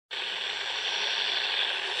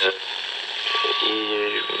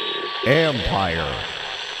Empire.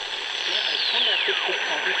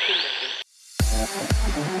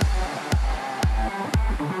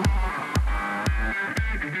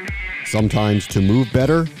 Sometimes to move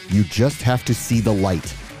better, you just have to see the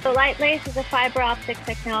light. So LightLace is a fiber optic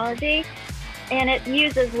technology, and it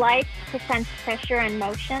uses light to sense pressure and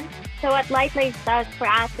motion. So what LightLace does for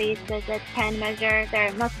athletes is it can measure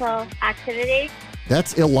their muscle activity.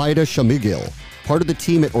 That's Elida Shamigil, part of the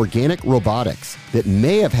team at Organic Robotics that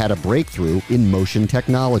may have had a breakthrough in motion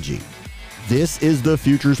technology. This is the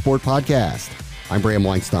Future Sport Podcast. I'm Bram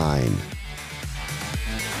Weinstein.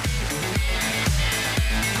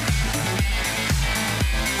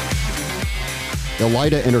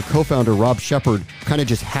 Elida and her co-founder, Rob Shepard, kind of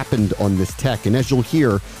just happened on this tech. And as you'll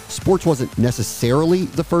hear, sports wasn't necessarily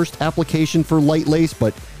the first application for LightLace,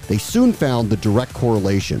 but they soon found the direct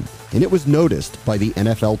correlation, and it was noticed by the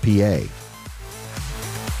NFLPA.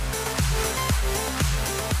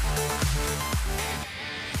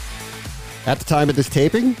 At the time of this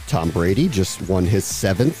taping, Tom Brady just won his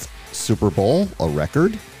 7th Super Bowl, a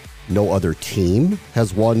record. No other team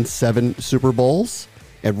has won 7 Super Bowls.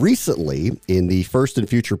 And recently, in the First and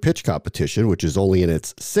Future Pitch Competition, which is only in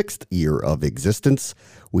its 6th year of existence,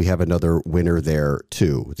 we have another winner there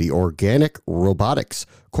too, the Organic Robotics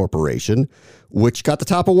Corporation, which got the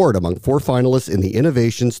top award among 4 finalists in the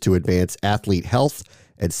Innovations to Advance Athlete Health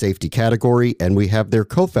and Safety category. And we have their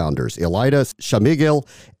co-founders, Elida Shamigil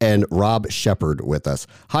and Rob Shepard, with us.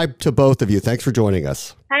 Hi to both of you. Thanks for joining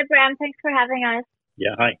us. Hi, Bram. Thanks for having us.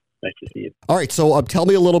 Yeah, hi. Nice to see you. All right, so tell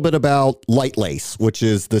me a little bit about LightLace, which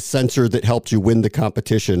is the sensor that helped you win the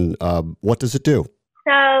competition. What does it do?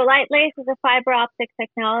 So LightLace is a fiber optic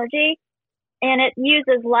technology, and it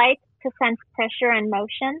uses light to sense pressure and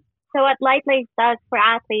motion. So what LightLace does for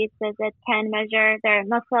athletes is it can measure their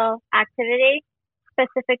muscle activity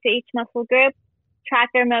specific to each muscle group, track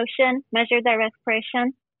their motion, measure their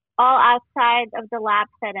respiration, all outside of the lab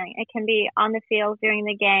setting. It can be on the field, during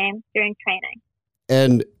the game, during training.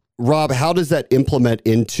 And Rob, how does that implement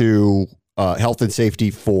into health and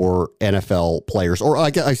safety for NFL players, or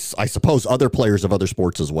I suppose other players of other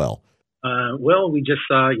sports as well? Well, we just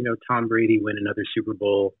saw, Tom Brady win another Super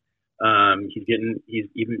Bowl. He's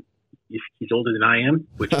older than I am,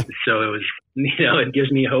 which so it was, it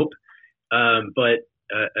gives me hope. But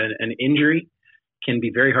an injury can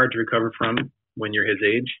be very hard to recover from when you're his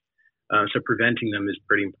age. So preventing them is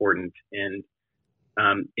pretty important. And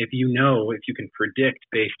if you can predict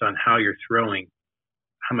based on how you're throwing,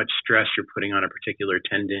 how much stress you're putting on a particular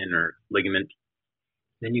tendon or ligament,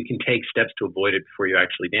 then you can take steps to avoid it before you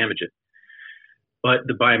actually damage it. But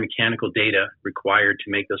the biomechanical data required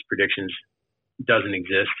to make those predictions doesn't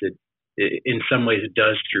exist. In some ways it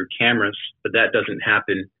does through cameras, but that doesn't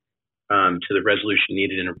happen to the resolution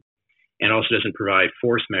needed and also doesn't provide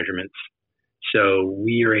force measurements. So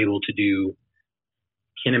we are able to do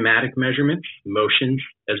kinematic measurements, motions,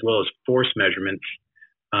 as well as force measurements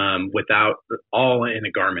without all in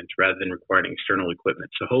a garment rather than requiring external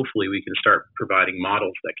equipment. So hopefully we can start providing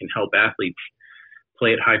models that can help athletes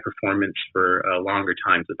play at high performance for longer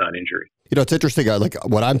times without injury. It's interesting. Like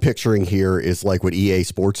what I'm picturing here is like what EA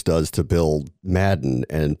Sports does to build Madden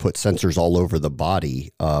and put sensors all over the body.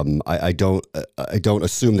 I don't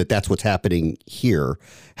assume that that's what's happening here.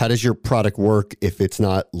 How does your product work if it's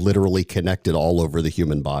not literally connected all over the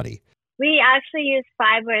human body? We actually use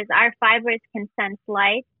fibers. Our fibers can sense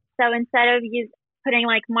light. So instead of putting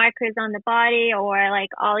like markers on the body or like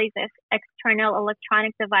all these external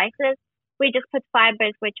electronic devices, we just put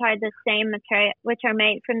fibers, which are the same material, which are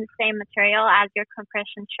made from the same material as your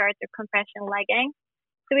compression shirts or compression leggings.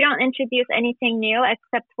 So we don't introduce anything new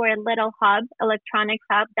except for a little hub, electronics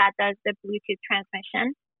hub that does the Bluetooth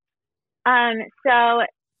transmission. So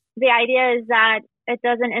the idea is that it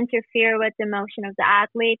doesn't interfere with the motion of the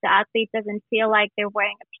athlete. The athlete doesn't feel like they're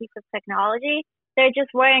wearing a piece of technology. They're just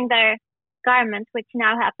wearing their garment, which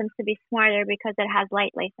now happens to be smarter because it has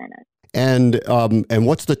LightLace in it. And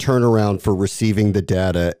what's the turnaround for receiving the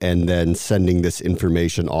data and then sending this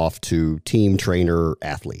information off to team, trainer,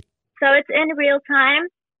 athlete? So it's in real time.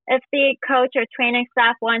 If the coach or training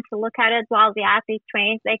staff wants to look at it while the athlete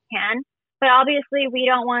trains, they can. But obviously, we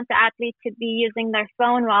don't want the athlete to be using their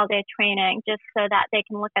phone while they're training just so that they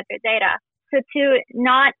can look at their data. So to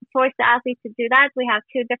not force the athlete to do that, we have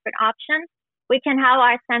 2 different options. We can have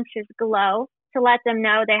our sensors glow to let them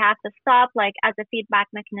know they have to stop, like as a feedback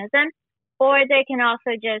mechanism, or they can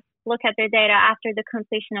also just look at their data after the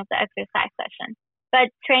completion of the exercise session. But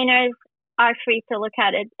trainers are free to look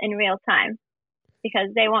at it in real time because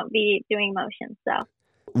they won't be doing motion. So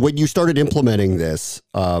when you started implementing this,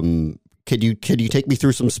 Can you take me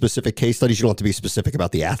through some specific case studies? You don't have to be specific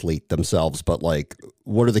about the athlete themselves, but like,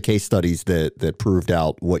 what are the case studies that proved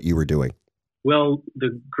out what you were doing? Well,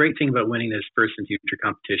 the great thing about winning this first and future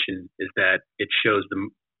competition is that it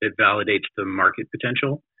validates the market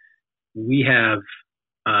potential. We have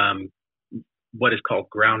what is called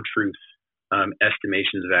ground truth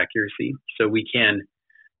estimations of accuracy. So we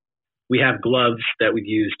have gloves that we've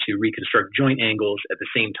used to reconstruct joint angles at the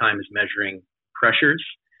same time as measuring pressures.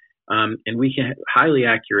 And we can highly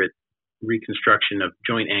accurate reconstruction of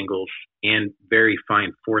joint angles and very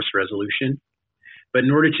fine force resolution. But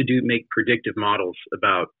in order to make predictive models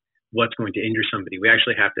about what's going to injure somebody, we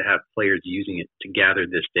actually have to have players using it to gather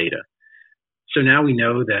this data. So now we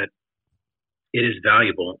know that it is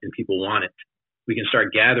valuable and people want it. We can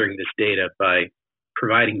start gathering this data by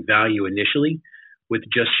providing value initially with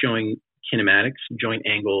just showing kinematics, joint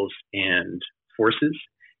angles, and forces,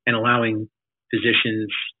 and allowing physicians,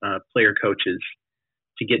 player coaches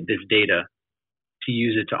to get this data to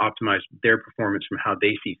use it to optimize their performance from how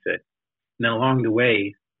they see fit. And then along the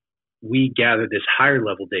way, we gather this higher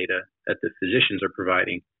level data that the physicians are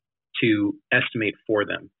providing to estimate for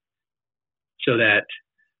them, so that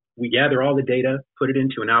we gather all the data, put it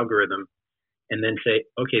into an algorithm, and then say,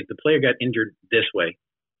 okay, the player got injured this way.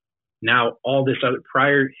 Now, all this other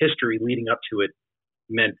prior history leading up to it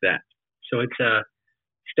meant that. So it's a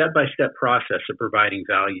step-by-step process of providing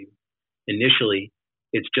value. Initially,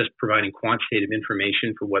 it's just providing quantitative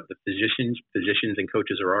information for what the physicians and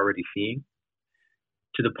coaches are already seeing,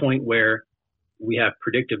 to the point where we have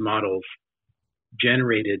predictive models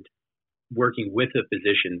generated working with the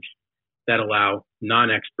physicians that allow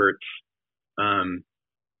non-experts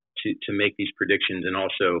to make these predictions, and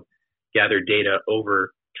also gather data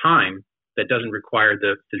over time that doesn't require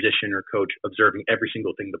the physician or coach observing every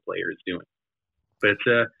single thing the player is doing. But it's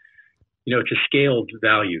a scaled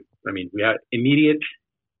value. I mean, we have immediate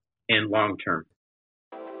and long term.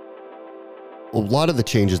 A lot of the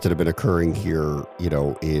changes that have been occurring here,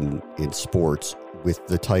 in sports with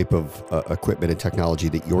the type of equipment and technology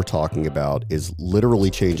that you're talking about is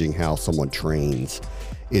literally changing how someone trains.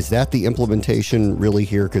 Is that the implementation really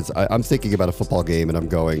here? Because I'm thinking about a football game and I'm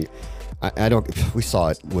going, we saw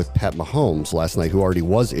it with Pat Mahomes last night, who already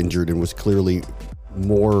was injured and was clearly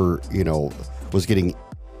more, it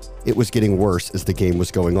was getting worse as the game was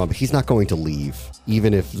going on, but he's not going to leave,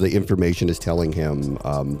 even if the information is telling him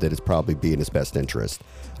that it's probably be in his best interest.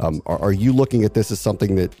 Are you looking at this as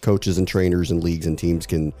something that coaches and trainers and leagues and teams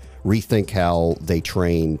can rethink how they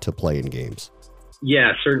train to play in games?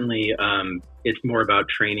 Yeah, certainly. It's more about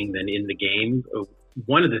training than in the game.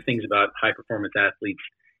 One of the things about high performance athletes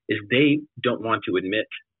is they don't want to admit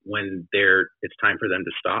when it's time for them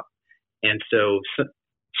to stop. And so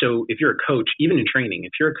if you're a coach, even in training,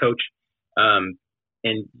 if you're a coach and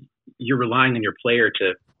you're relying on your player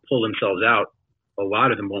to pull themselves out, a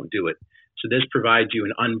lot of them won't do it. So this provides you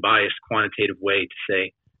an unbiased quantitative way to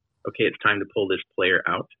say, okay, it's time to pull this player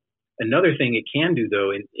out. Another thing it can do,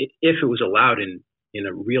 though, if it was allowed in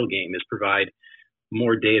a real game, is provide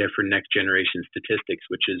more data for next generation statistics,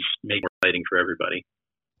 which is making more exciting for everybody.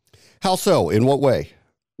 How so? In what way?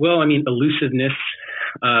 Well, I mean, elusiveness.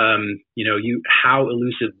 How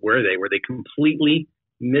elusive were they? Were they completely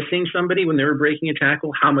missing somebody when they were breaking a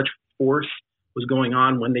tackle? How much force was going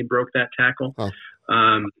on when they broke that tackle? Oh.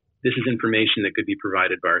 This is information that could be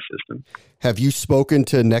provided by our system. Have you spoken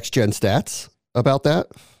to Next Gen Stats about that?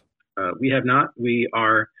 We have not. We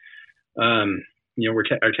are, our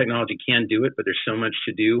technology can do it, but there's so much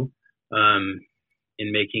to do in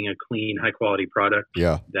making a clean, high quality product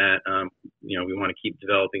that we want to keep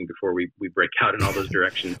developing before we break out in all those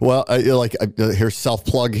directions. Well, here's self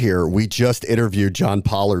plug here. We just interviewed John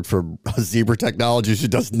Pollard from Zebra Technologies, who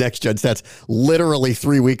does Next Gen Stats, literally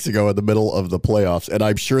 3 weeks ago in the middle of the playoffs, and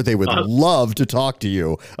I'm sure they would love to talk to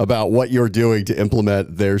you about what you're doing to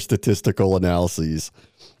implement their statistical analyses.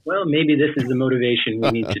 Well, maybe this is the motivation we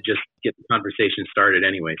need to just get the conversation started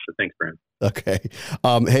anyway. So thanks, Brian. Okay.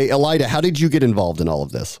 Hey, Elida, how did you get involved in all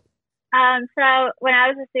of this? So when I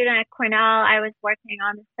was a student at Cornell, I was working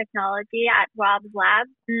on this technology at Rob's lab.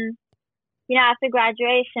 And, after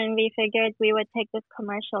graduation, we figured we would take this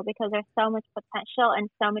commercial because there's so much potential and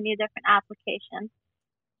so many different applications.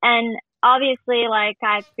 And obviously, like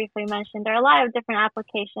I briefly mentioned, there are a lot of different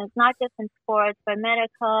applications, not just in sports, but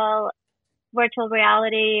medical, virtual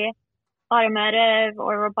reality, automotive,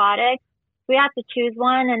 or robotics. We have to choose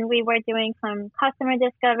one, and we were doing some customer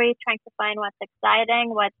discovery, trying to find what's exciting,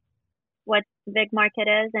 what the big market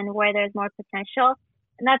is, and where there's more potential.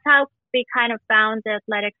 And that's how we kind of found the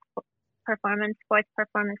athletics sports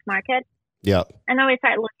performance market. Yeah. And then we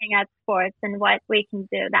start looking at sports and what we can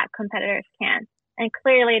do that competitors can't. And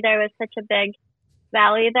clearly there was such a big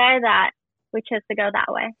value there that we chose to go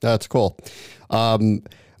that way. That's cool. All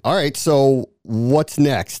right. So what's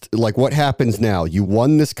next? Like, what happens now? You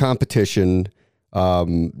won this competition.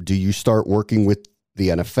 Do you start working with the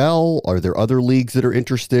NFL? Are there other leagues that are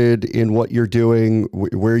interested in what you're doing?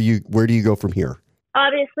 Where do you go from here?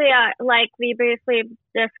 Obviously, like we briefly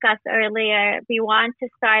discussed earlier, we want to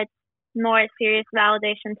start more serious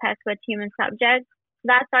validation tests with human subjects.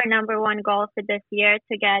 That's our number one goal for this year,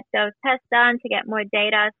 to get those tests done, to get more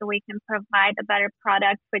data so we can provide a better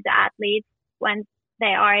product for the athletes when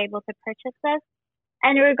they are able to purchase this.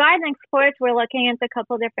 And regarding sports, we're looking into a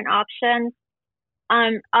couple different options.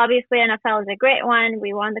 Obviously, NFL is a great one.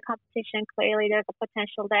 We won the competition. Clearly, there's a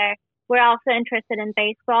potential there. We're also interested in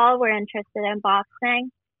baseball. We're interested in boxing.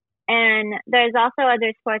 And there's also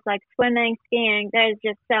other sports like swimming, skiing. There's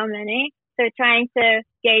just so many. So trying to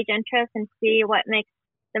gauge interest and see what makes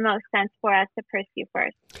the most sense for us to pursue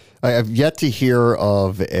first. I have yet to hear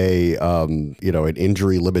of an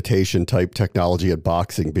injury limitation type technology at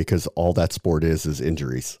boxing, because all that sport is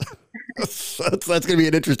injuries. So that's going to be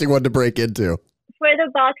an interesting one to break into. For the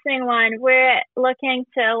boxing one, we're looking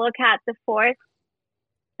to look at the force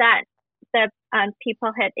that the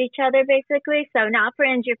people hit each other, basically. So not for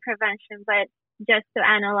injury prevention, but just to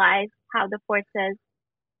analyze how the forces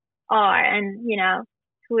are, and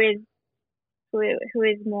who is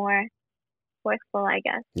more forceful, I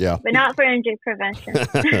guess. Yeah. But not for injury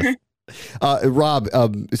prevention. Rob,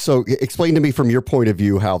 so explain to me from your point of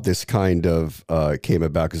view how this kind of came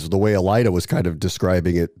about, because the way Elida was kind of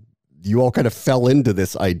describing it, you all kind of fell into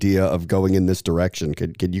this idea of going in this direction.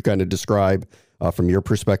 Could you kind of describe from your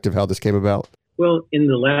perspective how this came about? Well, in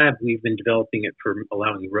the lab, we've been developing it for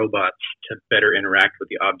allowing robots to better interact with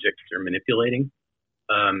the objects they're manipulating.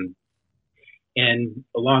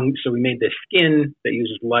 So we made this skin that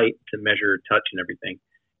uses light to measure touch and everything.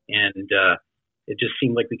 And it just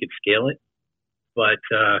seemed like we could scale it. But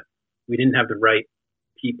we didn't have the right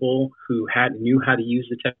people who knew how to use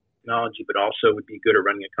the technology, but also would be good at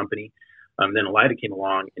running a company. Then Elida came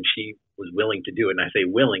along, and she was willing to do it. And I say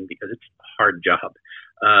willing because it's a hard job.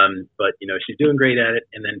 But she's doing great at it.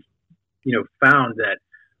 And then, found that,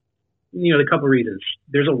 a couple of reasons.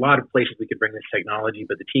 There's a lot of places we could bring this technology,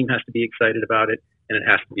 but the team has to be excited about it, and it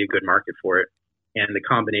has to be a good market for it. And the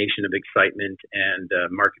combination of excitement and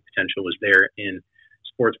market potential was there in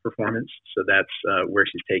sports performance. So that's where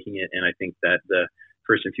she's taking it. And I think that the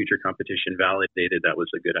First and Future competition validated that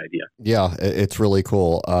was a good idea. Yeah, it's really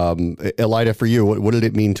cool. Elida, for you, what did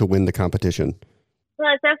it mean to win the competition?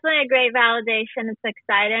 Well, it's definitely a great validation. It's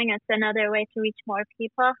exciting. It's another way to reach more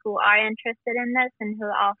people who are interested in this and who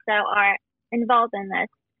also are involved in this.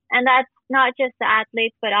 And that's not just the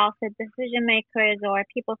athletes, but also decision makers or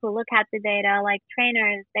people who look at the data, like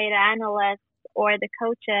trainers, data analysts, or the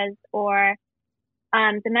coaches, or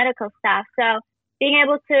the medical staff. So being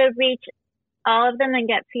able to reach all of them and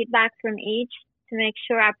get feedback from each to make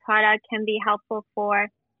sure our product can be helpful for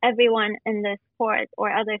everyone in the sport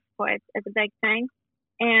or other sports is a big thing.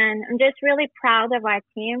 And I'm just really proud of our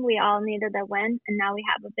team. We all needed a win, and now we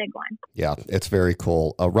have a big one. Yeah, it's very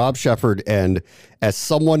cool. Rob Shefford, and as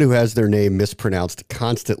someone who has their name mispronounced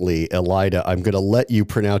constantly, Elida, I'm going to let you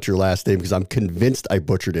pronounce your last name because I'm convinced I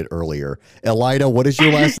butchered it earlier. Elida, what is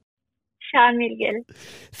your last name? Shamirgil.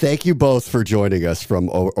 Thank you both for joining us from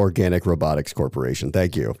Organic Robotics Corporation.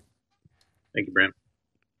 Thank you. Thank you, Bram.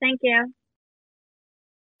 Thank you.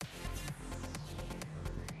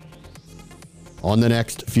 On the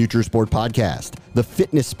next Future Sport podcast, the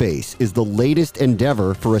fitness space is the latest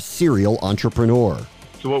endeavor for a serial entrepreneur.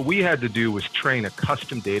 So what we had to do was train a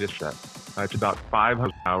custom data set. It's about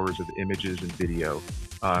 500 hours of images and video.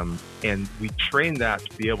 And we trained that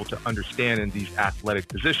to be able to understand in these athletic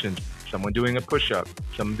positions, someone doing a push-up,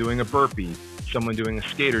 someone doing a burpee, someone doing a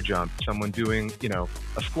skater jump, someone doing, a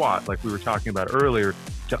squat, like we were talking about earlier,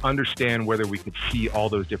 to understand whether we could see all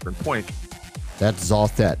those different points. That's Zal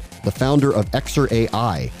Thet, the founder of Exer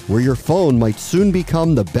AI, where your phone might soon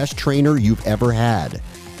become the best trainer you've ever had.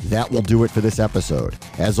 That will do it for this episode.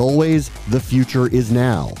 As always, the future is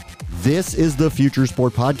now. This is the Future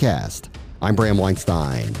Sport Podcast. I'm Bram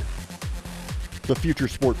Weinstein. The Future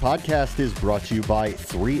Sport Podcast is brought to you by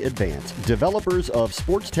 3Advance, developers of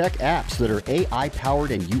sports tech apps that are AI-powered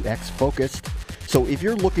and UX-focused. So if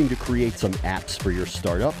you're looking to create some apps for your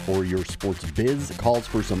startup or your sports biz calls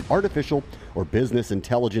for some artificial or business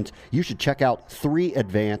intelligence, you should check out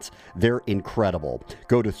 3Advance. They're incredible.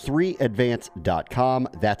 Go to 3advance.com.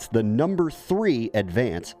 That's the number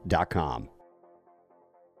 3advance.com.